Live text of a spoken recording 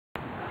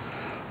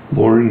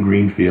Lauren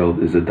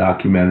Greenfield is a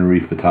documentary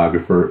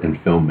photographer and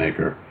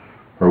filmmaker.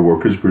 Her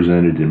work is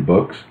presented in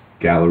books,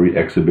 gallery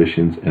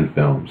exhibitions, and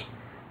films.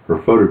 Her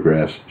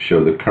photographs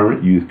show the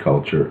current youth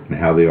culture and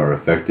how they are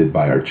affected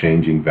by our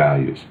changing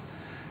values.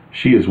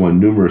 She has won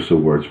numerous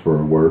awards for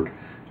her work,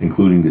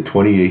 including the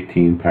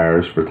 2018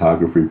 Paris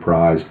Photography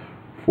Prize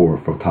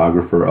for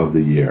Photographer of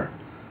the Year.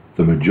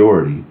 The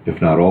majority,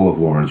 if not all of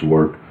Lauren's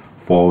work,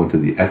 fall into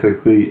the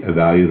ethically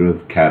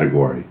evaluative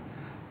category.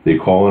 They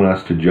call on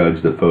us to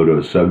judge the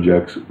photo's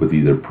subjects with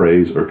either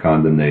praise or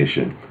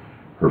condemnation.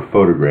 Her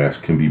photographs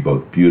can be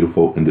both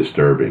beautiful and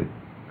disturbing.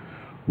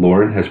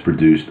 Lauren has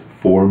produced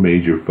 4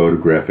 major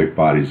photographic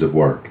bodies of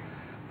work.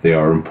 They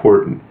are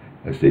important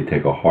as they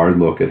take a hard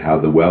look at how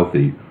the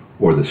wealthy,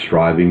 or the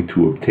striving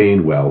to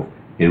obtain wealth,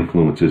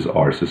 influences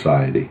our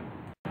society.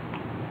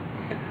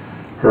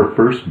 Her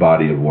first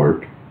body of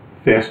work,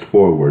 Fast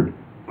Forward,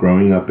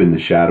 Growing Up in the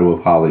Shadow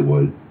of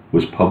Hollywood,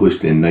 was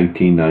published in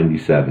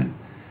 1997.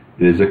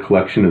 It is a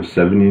collection of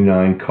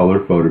 79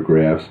 color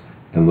photographs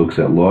and looks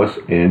at Los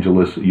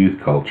Angeles youth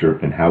culture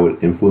and how it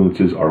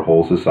influences our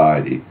whole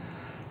society.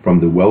 From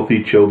the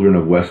wealthy children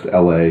of West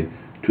LA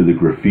to the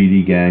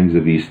graffiti gangs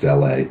of East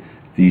LA,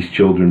 these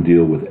children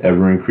deal with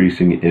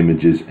ever-increasing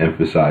images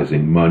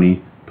emphasizing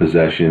money,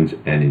 possessions,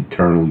 and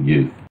eternal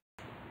youth.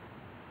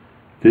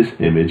 This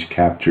image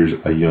captures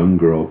a young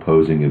girl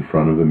posing in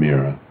front of a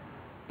mirror.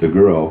 The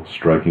girl,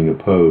 striking a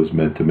pose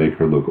meant to make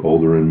her look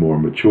older and more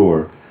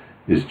mature,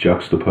 is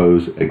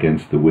juxtaposed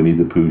against the Winnie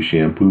the Pooh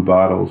shampoo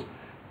bottles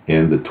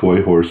and the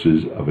toy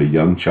horses of a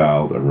young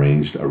child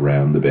arranged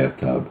around the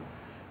bathtub.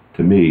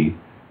 To me,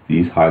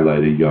 these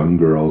highlight a young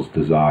girl's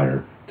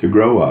desire to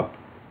grow up,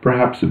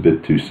 perhaps a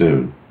bit too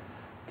soon.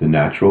 The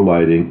natural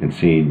lighting and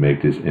scene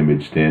make this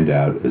image stand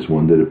out as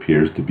one that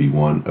appears to be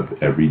one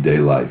of everyday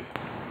life.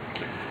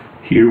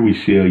 Here we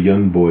see a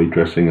young boy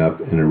dressing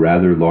up in a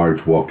rather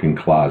large walk-in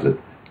closet,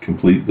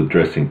 complete with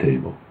dressing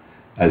table.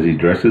 As he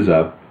dresses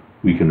up,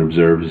 we can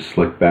observe his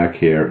slick back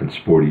hair and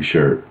sporty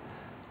shirt.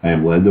 I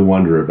am led to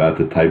wonder about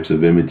the types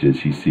of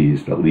images he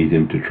sees that lead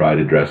him to try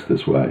to dress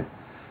this way.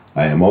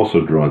 I am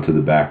also drawn to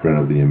the background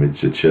of the image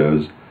that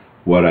shows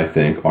what I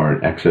think are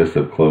an excess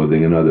of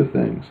clothing and other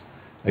things.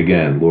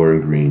 Again,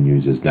 Lauren Green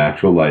uses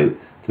natural light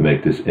to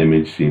make this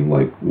image seem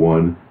like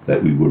one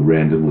that we would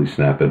randomly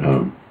snap at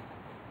home.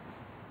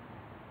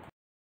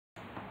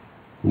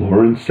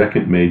 Lauren's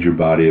second major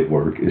body of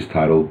work is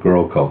titled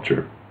Girl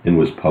Culture and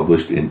was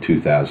published in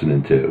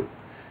 2002.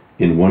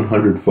 In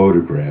 100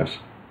 photographs,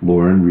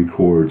 Lauren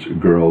records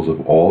girls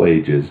of all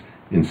ages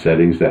in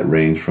settings that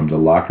range from the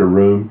locker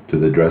room to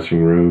the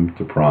dressing room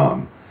to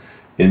prom.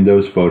 In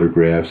those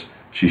photographs,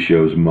 she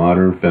shows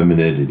modern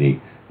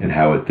femininity and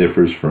how it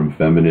differs from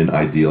feminine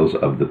ideals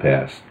of the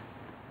past.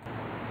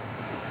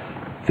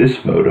 This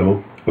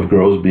photo of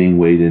girls being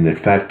weighed in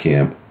at fat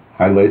camp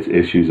highlights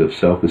issues of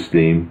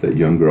self-esteem that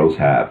young girls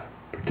have,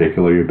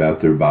 particularly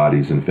about their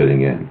bodies and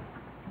fitting in.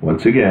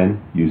 Once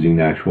again, using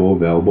natural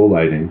available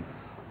lighting,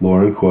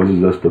 Lauren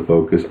causes us to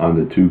focus on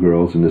the 2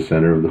 girls in the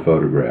center of the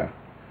photograph.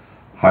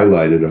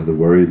 Highlighted are the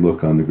worried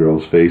look on the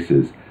girls'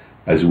 faces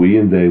as we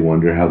and they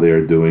wonder how they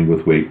are doing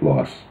with weight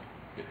loss.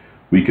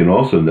 We can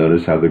also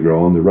notice how the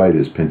girl on the right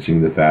is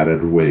pinching the fat at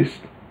her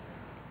waist.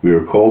 We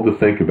are called to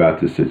think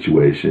about this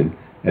situation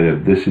and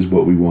if this is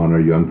what we want our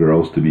young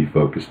girls to be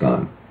focused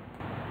on.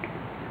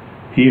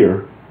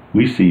 Here,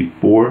 we see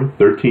 4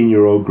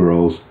 13-year-old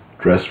girls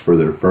dressed for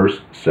their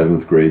first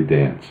 7th grade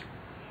dance.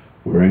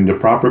 Wearing the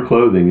proper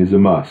clothing is a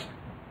must.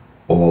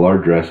 All are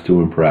dressed to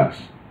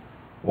impress.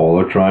 All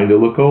are trying to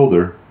look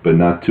older, but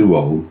not too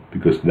old,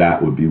 because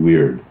that would be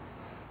weird.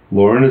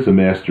 Lauren is a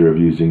master of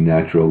using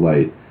natural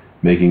light,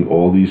 making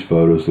all these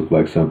photos look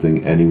like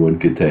something anyone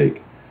could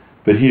take.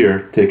 But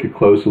here, take a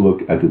closer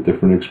look at the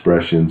different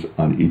expressions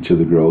on each of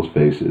the girls'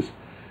 faces,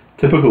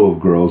 typical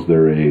of girls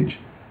their age,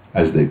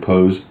 as they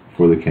pose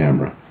for the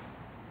camera.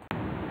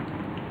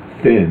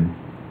 Thin,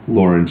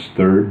 Lauren's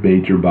third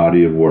major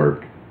body of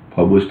work,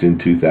 published in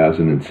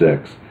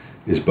 2006,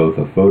 is both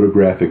a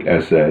photographic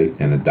essay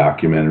and a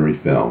documentary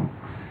film.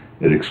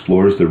 It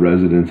explores the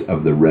residents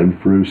of the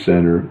Renfrew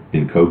Center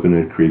in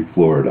Coconut Creek,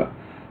 Florida,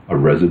 a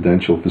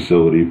residential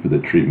facility for the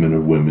treatment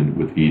of women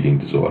with eating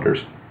disorders.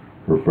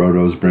 Her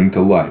photos bring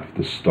to life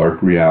the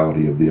stark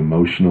reality of the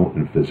emotional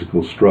and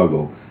physical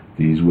struggle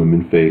these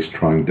women face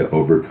trying to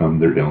overcome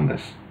their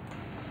illness.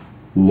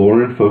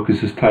 Lauren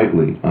focuses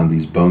tightly on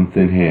these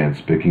bone-thin hands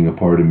picking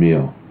apart a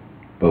meal.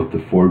 Both the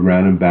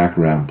foreground and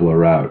background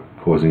blur out,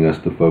 causing us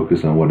to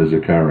focus on what is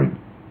occurring.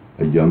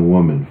 A young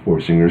woman,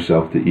 forcing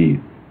herself to eat,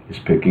 is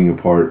picking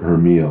apart her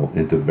meal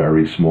into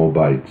very small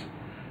bites.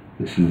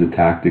 This is a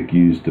tactic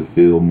used to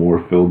feel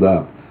more filled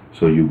up,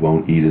 so you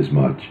won't eat as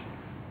much.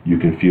 You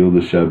can feel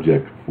the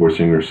subject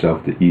forcing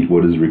herself to eat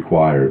what is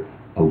required,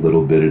 a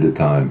little bit at a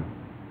time.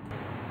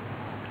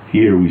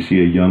 Here we see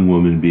a young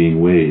woman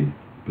being weighed,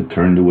 but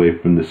turned away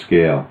from the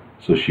scale,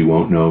 so she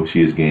won't know if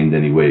she has gained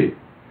any weight.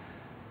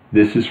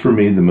 This is for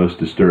me the most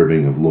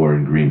disturbing of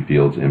Lauren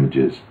Greenfield's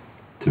images.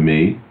 To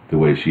me, the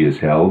way she is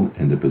held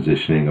and the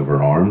positioning of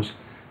her arms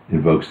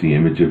invokes the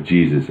image of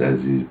Jesus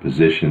as he is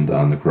positioned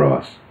on the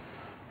cross.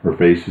 Her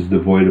face is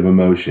devoid of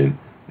emotion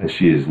as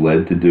she is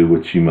led to do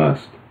what she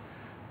must.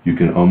 You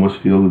can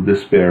almost feel the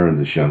despair in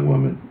this young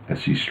woman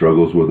as she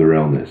struggles with her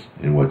illness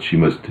and what she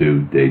must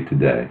do day to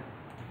day.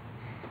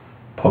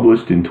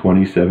 Published in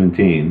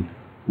 2017,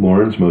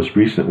 Lauren's most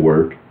recent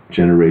work,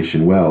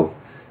 Generation Wealth,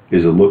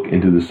 is a look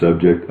into the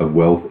subject of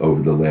wealth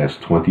over the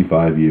last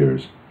 25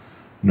 years.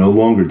 No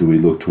longer do we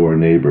look to our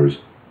neighbors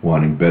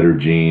wanting better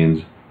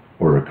jeans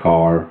or a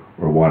car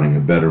or wanting a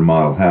better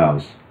model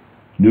house.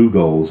 New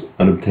goals,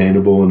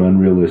 unobtainable and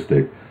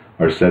unrealistic,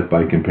 are set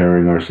by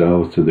comparing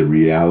ourselves to the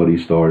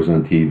reality stars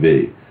on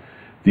TV.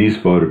 These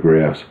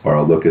photographs are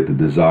a look at the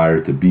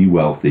desire to be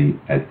wealthy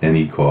at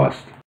any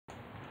cost.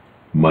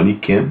 Money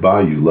can't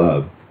buy you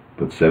love,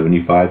 but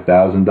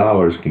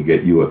 $75,000 can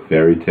get you a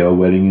fairy tale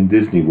wedding in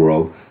Disney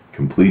World,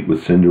 complete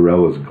with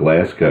Cinderella's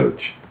glass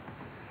coach.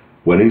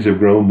 Weddings have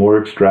grown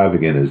more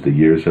extravagant as the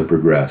years have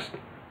progressed.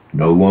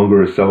 No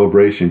longer a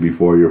celebration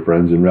before your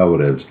friends and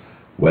relatives,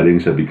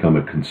 weddings have become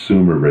a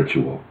consumer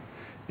ritual.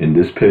 In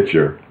this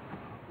picture,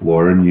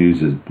 Lauren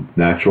uses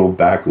natural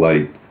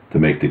backlight to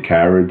make the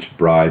carriage,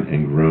 bride,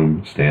 and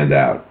groom stand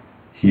out.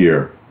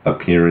 Here,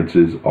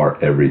 appearances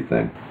are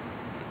everything.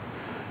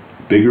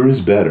 Bigger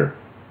is better.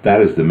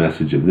 That is the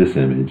message of this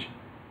image.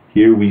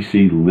 Here we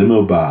see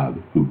Limo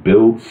Bob, who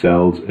builds,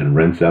 sells, and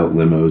rents out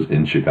limos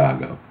in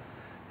Chicago.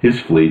 His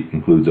fleet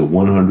includes a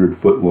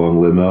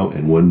 100-foot-long limo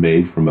and one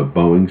made from a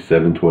Boeing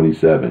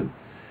 727.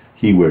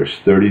 He wears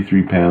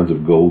 33 pounds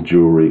of gold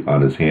jewelry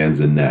on his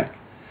hands and neck.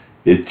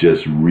 It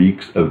just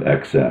reeks of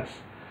excess.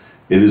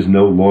 It is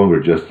no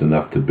longer just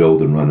enough to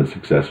build and run a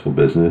successful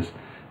business.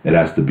 It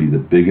has to be the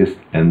biggest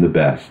and the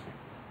best.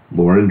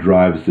 Lauren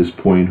drives this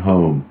point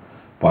home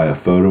by a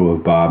photo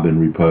of Bob in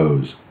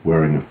repose,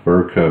 wearing a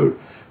fur coat,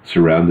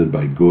 surrounded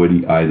by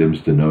gaudy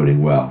items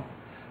denoting wealth.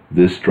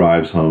 This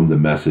drives home the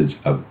message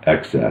of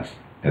excess,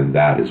 and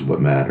that is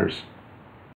what matters.